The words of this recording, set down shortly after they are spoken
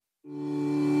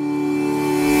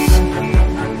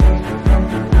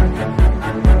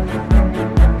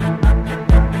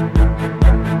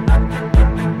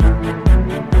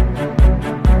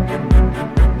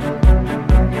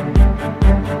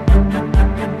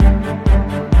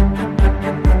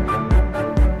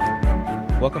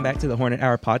Welcome back to the Hornet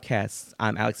Hour Podcast.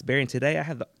 I'm Alex Berry, and today I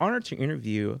have the honor to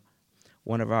interview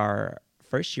one of our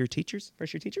first-year teachers.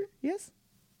 First-year teacher? Yes?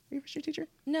 Are you first-year teacher?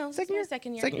 No, second year.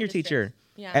 Second-year teacher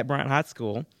at Bryant High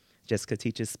School. Jessica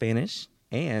teaches Spanish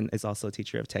and is also a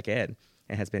teacher of tech ed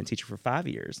and has been a teacher for 5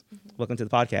 years. Mm-hmm. Welcome to the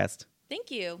podcast.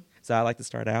 Thank you. So I like to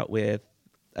start out with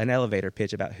an elevator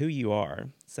pitch about who you are.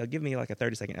 So give me like a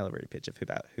 30-second elevator pitch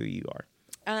about who you are.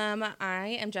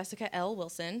 I am Jessica L.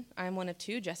 Wilson. I'm one of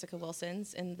 2 Jessica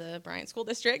Wilsons in the Bryant School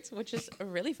District, which is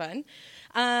really fun.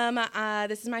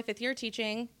 This is my 5th year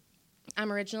teaching.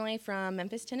 I'm originally from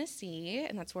Memphis, Tennessee,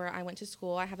 and that's where I went to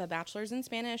school. I have a bachelor's in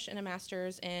Spanish and a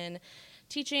master's in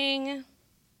teaching.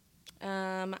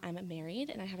 I'm married,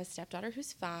 and I have a stepdaughter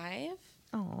who's 5.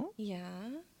 Oh. Yeah.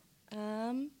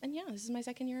 And yeah, this is my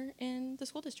 2nd year in the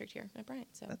school district here at Bryant.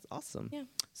 So that's awesome. Yeah.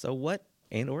 So what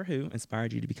and or who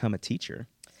inspired you to become a teacher?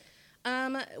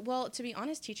 Well, to be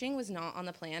honest, teaching was not on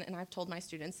the plan, and I've told my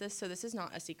students this, so this is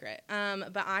not a secret.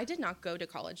 But I did not go to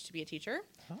college to be a teacher.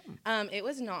 Oh. It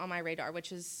was not on my radar,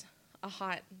 which is a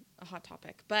hot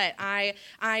topic. But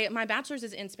my bachelor's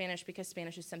is in Spanish because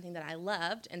Spanish is something that I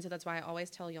loved, and so that's why I always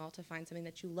tell y'all to find something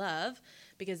that you love,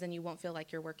 because then you won't feel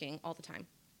like you're working all the time.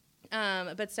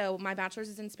 But so my bachelor's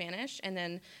is in Spanish, and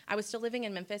then I was still living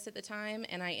in Memphis at the time,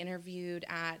 and I interviewed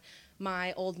at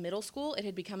my old middle school. It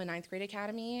had become a 9th grade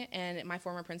academy, and my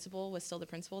former principal was still the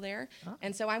principal there. Oh.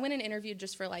 And so I went and interviewed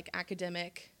just for like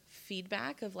academic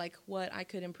feedback of like what I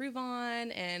could improve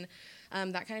on and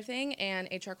that kind of thing. And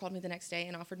HR called me the next day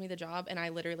and offered me the job, and I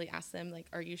literally asked them, like,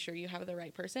 are you sure you have the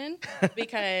right person?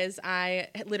 Because I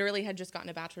literally had just gotten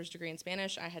a bachelor's degree in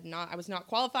Spanish. I was not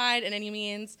qualified in any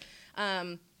means.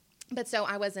 But so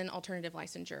I was an alternative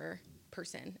licensure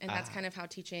person, and that's kind of how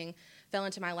teaching fell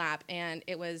into my lap. And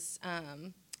it was,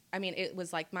 it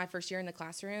was like my first year in the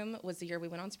classroom was the year we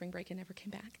went on spring break and never came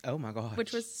back. Oh my gosh.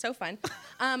 Which was so fun.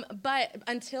 But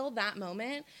until that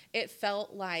moment, it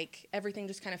felt like everything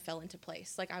just kind of fell into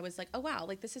place. Like I was like, oh wow,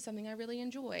 like this is something I really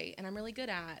enjoy and I'm really good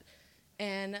at.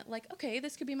 And like, okay,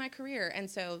 this could be my career. And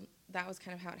so that was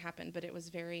kind of how it happened, but it was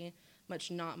very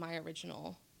much not my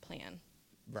original plan.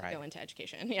 Right. To go into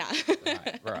education. Yeah.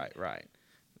 Right.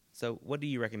 So what do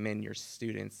you recommend your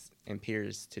students and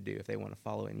peers to do if they want to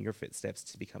follow in your footsteps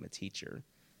to become a teacher?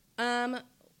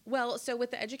 Well, so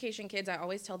with the education kids, I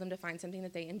always tell them to find something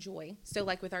that they enjoy. So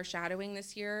like with our shadowing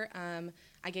this year,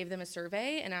 I gave them a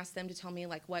survey and asked them to tell me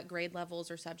like what grade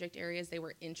levels or subject areas they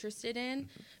were interested in,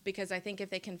 because I think if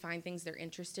they can find things they're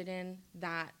interested in,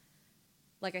 that,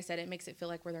 like I said, it makes it feel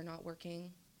like where they're not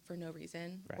working for no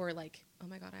reason, right. Or like, oh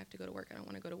my God, I have to go to work. I don't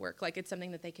want to go to work. Like it's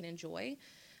something that they can enjoy.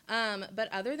 But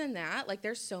other than that, like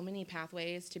there's so many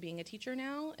pathways to being a teacher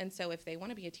now. And so if they want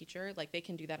to be a teacher, like they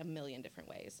can do that a million different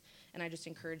ways. And I just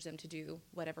encourage them to do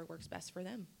whatever works best for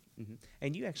them. Mm-hmm.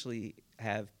 And you actually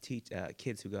have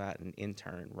kids who go out and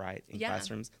intern, right, in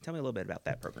classrooms. Tell me a little bit about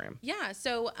that program. Yeah,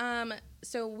 so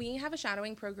we have a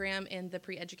shadowing program in the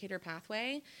pre-educator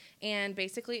pathway, and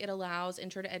basically it allows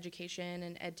intro to education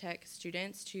and ed tech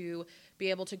students to be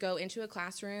able to go into a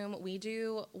classroom. We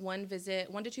do 1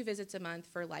 to 2 visits a month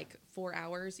for like 4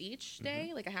 hours each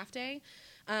day, like a half day.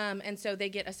 And so they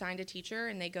get assigned a teacher,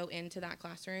 and they go into that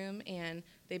classroom, and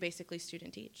they basically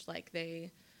student teach. Like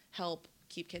they help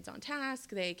keep kids on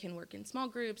task. They can work in small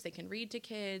groups. They can read to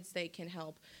kids. They can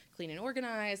help clean and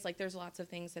organize. Like there's lots of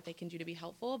things that they can do to be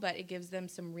helpful, but it gives them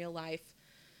some real life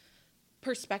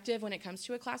perspective when it comes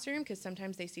to a classroom, because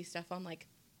sometimes they see stuff on like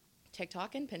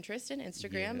TikTok and Pinterest and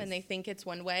Instagram, and they think it's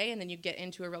one way, and then you get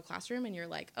into a real classroom and you're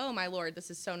like, oh my Lord, this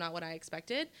is so not what I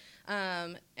expected.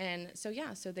 And so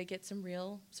they get some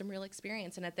real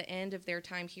experience. And at the end of their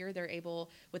time here, they're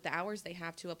able, with the hours they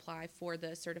have, to apply for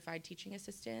the certified teaching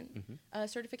assistant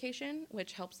certification,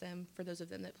 which helps them, for those of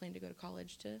them that plan to go to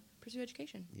college, to pursue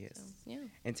education. Yes. So, yeah.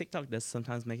 And TikTok does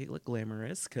sometimes make it look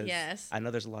glamorous, because I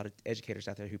know there's a lot of educators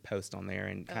out there who post on there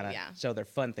and kind of show their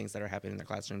fun things that are happening in their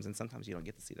classrooms, and sometimes you don't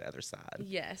get to see the other side.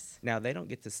 Yes. Now, they don't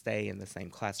get to stay in the same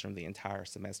classroom the entire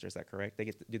semester. Is that correct?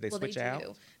 Do they switch out?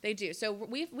 They do. So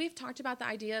we've talked about the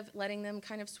idea of letting them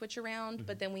kind of switch around,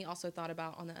 but then we also thought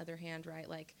about, on the other hand, right,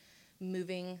 like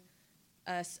moving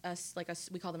us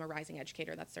we call them a rising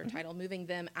educator. That's their title. Moving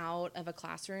them out of a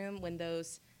classroom when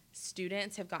those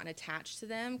students have gotten attached to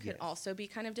them could also be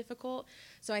kind of difficult.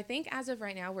 So I think as of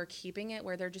right now, we're keeping it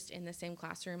where they're just in the same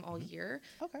classroom all year.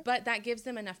 Okay. But that gives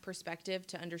them enough perspective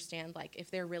to understand, like, if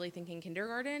they're really thinking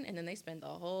kindergarten and then they spend the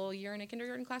whole year in a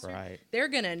kindergarten classroom, they're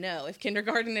going to know if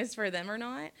kindergarten is for them or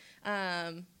not.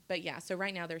 But yeah, so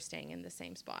right now they're staying in the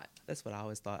same spot. That's what I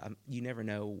always thought. You never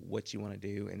know what you want to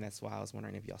do, and that's why I was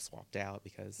wondering if y'all swapped out,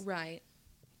 because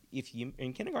if you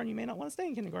in kindergarten, you may not want to stay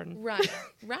in kindergarten.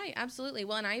 Right, absolutely.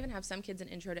 Well, and I even have some kids in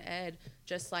intro to ed,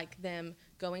 just like them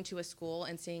going to a school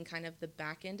and seeing kind of the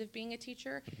back end of being a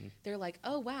teacher. Mm-hmm. They're like,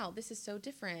 oh, wow, this is so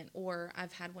different. Or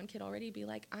I've had one kid already be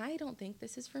like, I don't think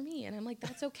this is for me. And I'm like,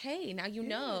 that's okay. Now you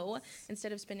know,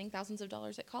 instead of spending thousands of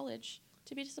dollars at college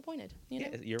to be disappointed. You know?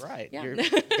 Yeah, you're right. Yeah. You're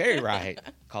very right.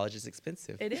 College is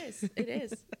expensive. It is.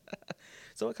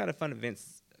 So what kind of fun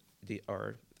events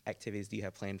or activities do you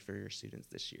have planned for your students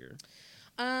this year?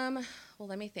 Well,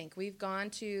 let me think. We've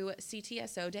gone to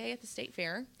CTSO Day at the State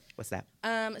Fair. What's that?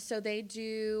 So they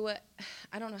do,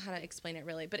 I don't know how to explain it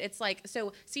really, but it's like,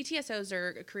 so CTSOs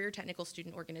are career technical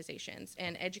student organizations,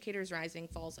 and Educators Rising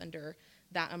falls under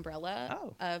that umbrella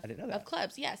I didn't know that. Of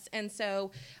clubs. Yes. And so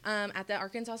at the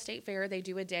Arkansas State Fair, they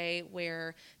do a day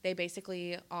where they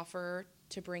basically offer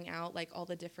to bring out like all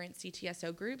the different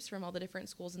CTSO groups from all the different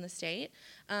schools in the state.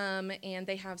 And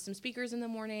they have some speakers in the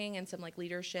morning and some like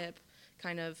leadership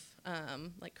kind of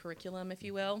like curriculum, if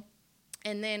you will.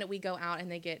 And then we go out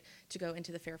and they get to go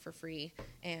into the fair for free,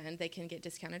 and they can get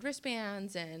discounted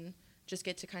wristbands and just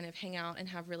get to kind of hang out and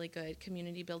have really good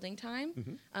community building time.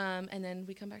 Mm-hmm. And then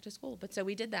we come back to school. But so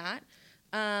we did that.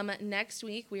 Next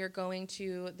week, we are going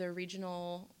to the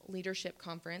regional leadership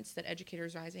conference that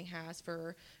Educators Rising has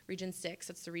for Region 6.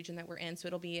 That's the region that we're in. So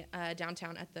it'll be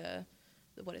downtown at the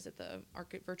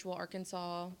virtual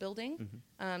Arkansas building.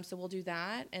 Mm-hmm. So we'll do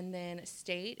that. And then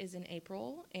state is in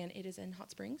April, and it is in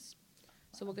Hot Springs.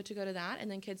 So we'll get to go to that, and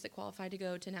then kids that qualify to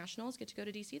go to nationals get to go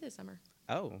to D.C. this summer.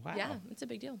 Oh, wow. Yeah, it's a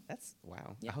big deal.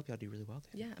 Wow. Yeah. I hope y'all do really well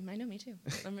there. Yeah, I know, me too.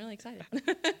 I'm really excited.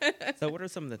 So what are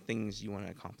some of the things you want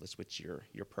to accomplish with your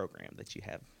program that you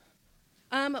have?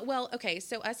 Well, okay,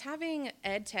 so us having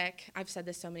ed tech, I've said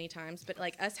this so many times, but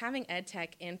like us having ed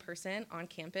tech in person on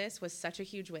campus was such a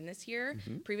huge win this year.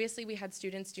 Mm-hmm. Previously, we had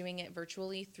students doing it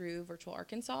virtually through Virtual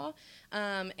Arkansas,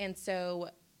 and so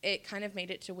it kind of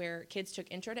made it to where kids took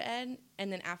intro to ed,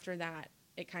 and then after that,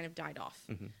 it kind of died off.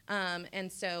 Mm-hmm.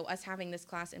 And so us having this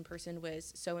class in person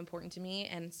was so important to me.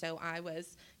 And so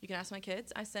you can ask my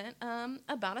kids, I sent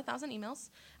about 1,000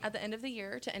 emails at the end of the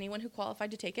year to anyone who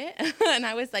qualified to take it. And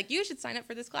I was like, you should sign up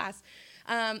for this class.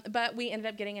 But we ended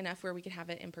up getting enough where we could have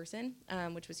it in person,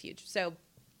 which was huge. So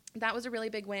that was a really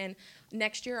big win.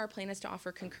 Next year, our plan is to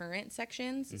offer concurrent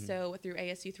sections. Mm-hmm. So through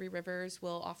ASU 3 Rivers,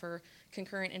 we'll offer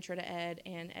concurrent intro to ed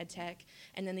and ed tech.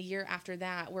 And then the year after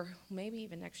that, maybe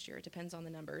even next year, it depends on the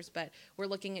numbers, but we're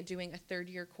looking at doing a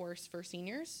third-year course for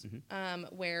seniors, mm-hmm.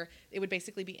 Where it would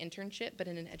basically be internship, but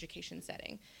in an education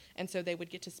setting. And so they would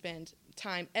get to spend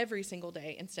time every single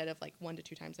day instead of like 1 to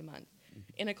 2 times a month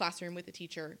in a classroom with a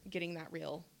teacher, getting that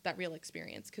real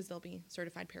experience, because they'll be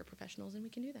certified paraprofessionals, and we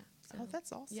can do that. So, oh,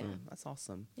 that's awesome. Yeah. That's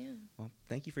awesome. Yeah. Well,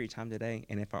 thank you for your time today.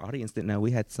 And if our audience didn't know,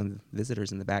 we had some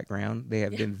visitors in the background. They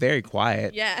have been very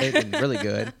quiet. Yeah. They've been really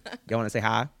good. Y'all want to say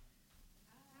hi?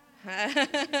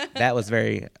 That was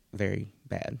very, very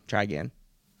bad. Try again.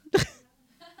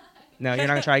 No, you're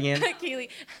not going to try again? Keely.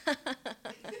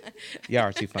 Y'all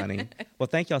are too funny. Well,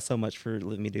 thank y'all so much for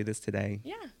letting me do this today.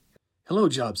 Yeah. Hello,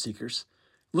 job seekers.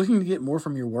 Looking to get more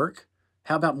from your work?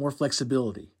 How about more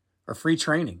flexibility, or free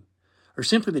training, or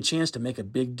simply the chance to make a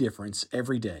big difference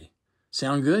every day?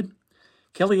 Sound good?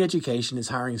 Kelly Education is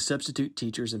hiring substitute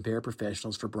teachers and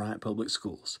paraprofessionals for Bryant Public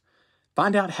Schools.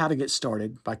 Find out how to get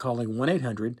started by calling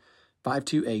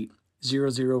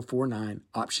 1-800-528-0049,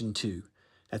 option 2.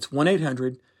 That's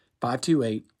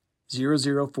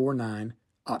 1-800-528-0049,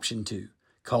 option 2.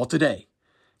 Call today.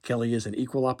 Kelly is an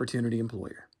equal opportunity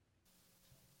employer.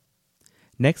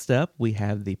 Next up, we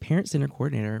have the Parent Center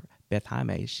Coordinator, Beth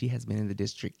Jaime. She has been in the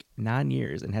district 9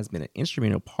 years and has been an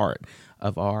instrumental part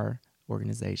of our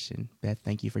organization. Beth,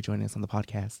 thank you for joining us on the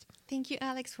podcast. Thank you,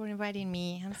 Alex, for inviting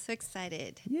me. I'm so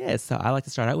excited. Yes, so I like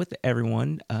to start out with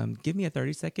everyone. Give me a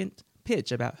 30-second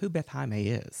pitch about who Beth Jaime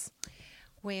is.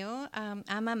 Well,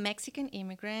 I'm a Mexican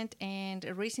immigrant and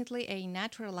recently a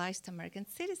naturalized American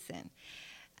citizen.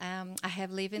 I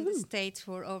have lived in the States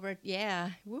for over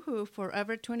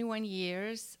 21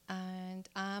 years, and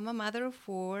I'm a mother of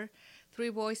 4, 3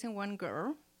 boys and 1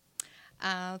 girl.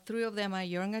 3 of them are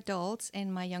young adults,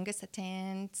 and my youngest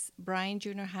attends Bryant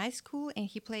Junior High School, and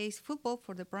he plays football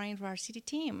for the Bryant varsity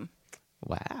team.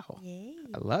 Wow. Yay.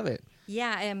 I love it.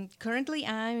 Yeah, currently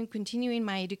I'm continuing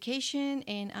my education,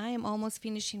 and I am almost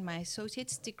finishing my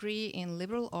associate's degree in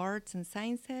liberal arts and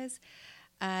sciences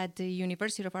at the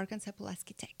University of Arkansas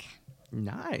Pulaski Tech.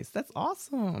 Nice. That's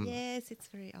awesome. Yes, it's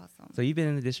very awesome. So you've been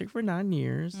in the district for 9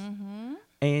 years, mm-hmm.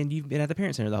 and you've been at the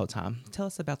Parent Center the whole time. Tell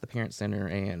us about the Parent Center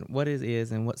and what it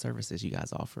is and what services you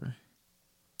guys offer.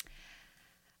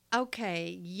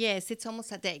 Okay, yes, it's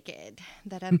almost a decade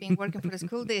that I've been working for the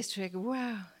school district.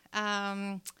 Wow.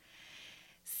 So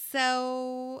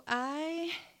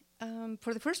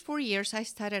for the first 4 years, I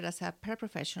started as a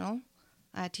paraprofessional,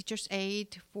 teacher's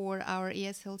aide for our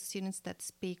ESL students that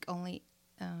speak only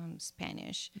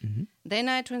Spanish. Then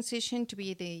I transitioned to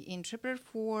be the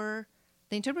interpreter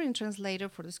and translator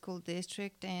for the school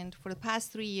district. And for the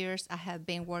past 3 years, I have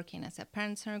been working as a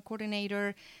parent center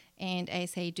coordinator and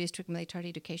as a district military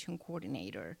education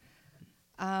coordinator.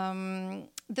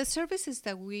 The services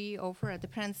that we offer at the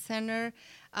Parent Center,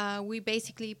 we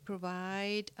basically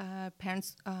provide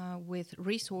parents with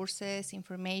resources,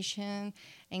 information,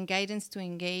 and guidance to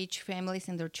engage families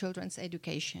in their children's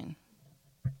education.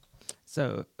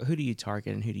 So who do you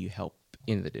target and who do you help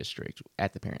in the district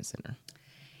at the Parent Center?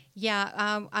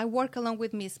 Yeah, I work along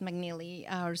with Ms. McNeely,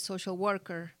 our social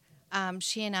worker.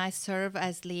 She and I serve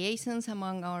as liaisons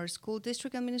among our school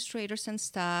district administrators and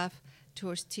staff to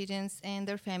our students and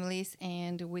their families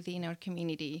and within our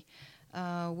community.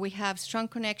 We have strong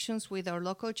connections with our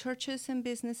local churches and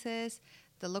businesses,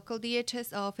 the local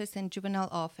DHS office and juvenile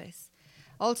office.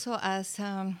 Also, as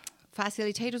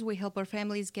facilitators, we help our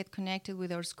families get connected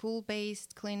with our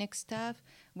school-based clinic staff,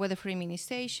 whether for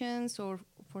immunizations or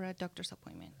for a doctor's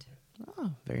appointment.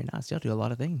 Oh, very nice. Y'all do a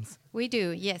lot of things. We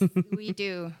do, yes, we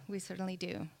do. We certainly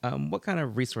do. What kind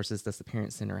of resources does the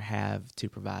Parent Center have to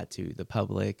provide to the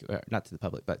public, or not to the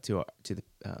public, but to the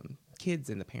kids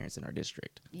and the parents in our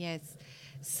district? Yes,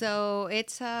 so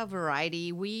it's a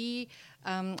variety. We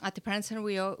at the Parent Center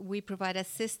we provide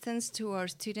assistance to our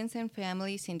students and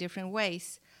families in different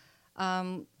ways.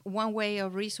 One way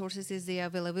of resources is the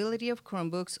availability of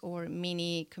Chromebooks or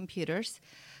mini computers.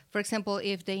 For example,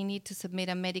 if they need to submit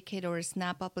a Medicaid or a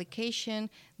SNAP application,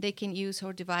 they can use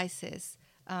our devices.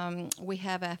 We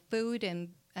have a food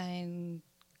and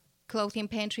clothing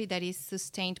pantry that is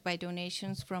sustained by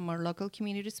donations from our local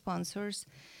community sponsors.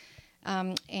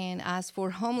 And as for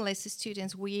homeless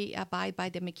students, we abide by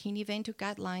the McKinney-Vento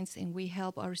guidelines, and we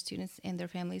help our students and their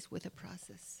families with the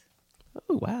process.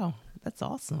 Oh, wow. That's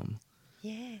awesome.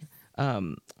 Yes.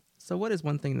 So what is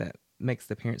one thing that makes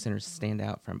the Parent Center stand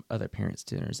out from other parent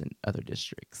centers in other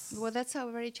districts? Well, that's a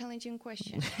very challenging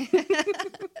question.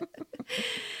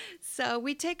 So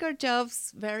we take our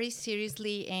jobs very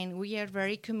seriously, and we are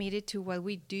very committed to what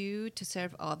we do to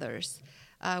serve others.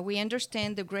 We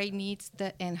understand the great needs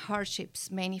and hardships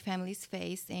many families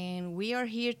face, and we are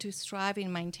here to strive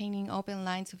in maintaining open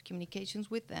lines of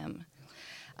communications with them.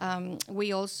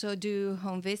 We also do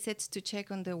home visits to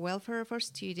check on the welfare of our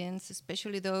students,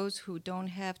 especially those who don't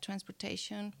have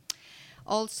transportation.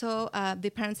 Also,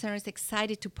 the Parent Center is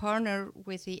excited to partner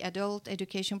with the Adult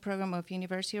Education Program of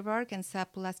University of Arkansas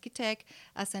Pulaski Tech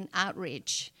as an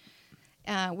outreach,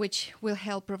 which will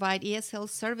help provide ESL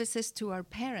services to our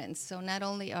parents. So not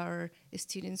only our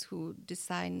students who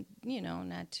decide,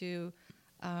 not to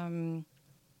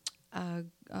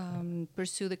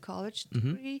pursue the college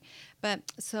degree,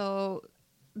 but so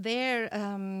there,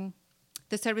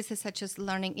 the services such as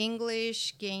learning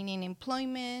English, gaining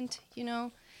employment,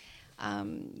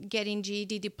 getting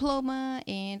GED diploma,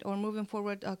 and or moving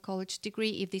forward a college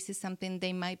degree if this is something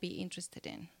they might be interested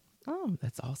in. Oh,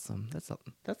 that's awesome. That's a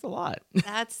lot.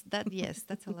 That's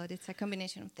a lot. It's a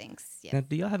combination of things. Yes. Now,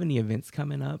 do y'all have any events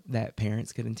coming up that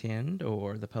parents could attend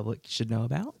or the public should know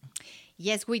about?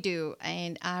 Yes, we do.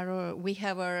 And we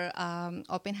have our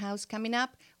open house coming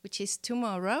up, which is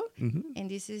tomorrow. And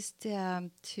this is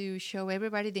to show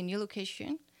everybody the new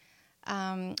location.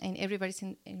 And everybody's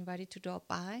invited to drop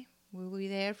by. We'll be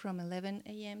there from 11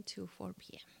 a.m. to 4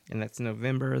 p.m. And that's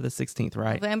November the 16th,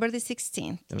 right? November the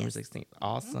 16th. November Yes. 16th.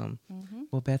 Awesome.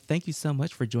 Well, Beth, thank you so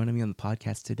much for joining me on the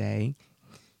podcast today.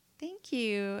 Thank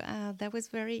you. That was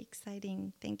very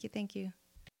exciting. Thank you.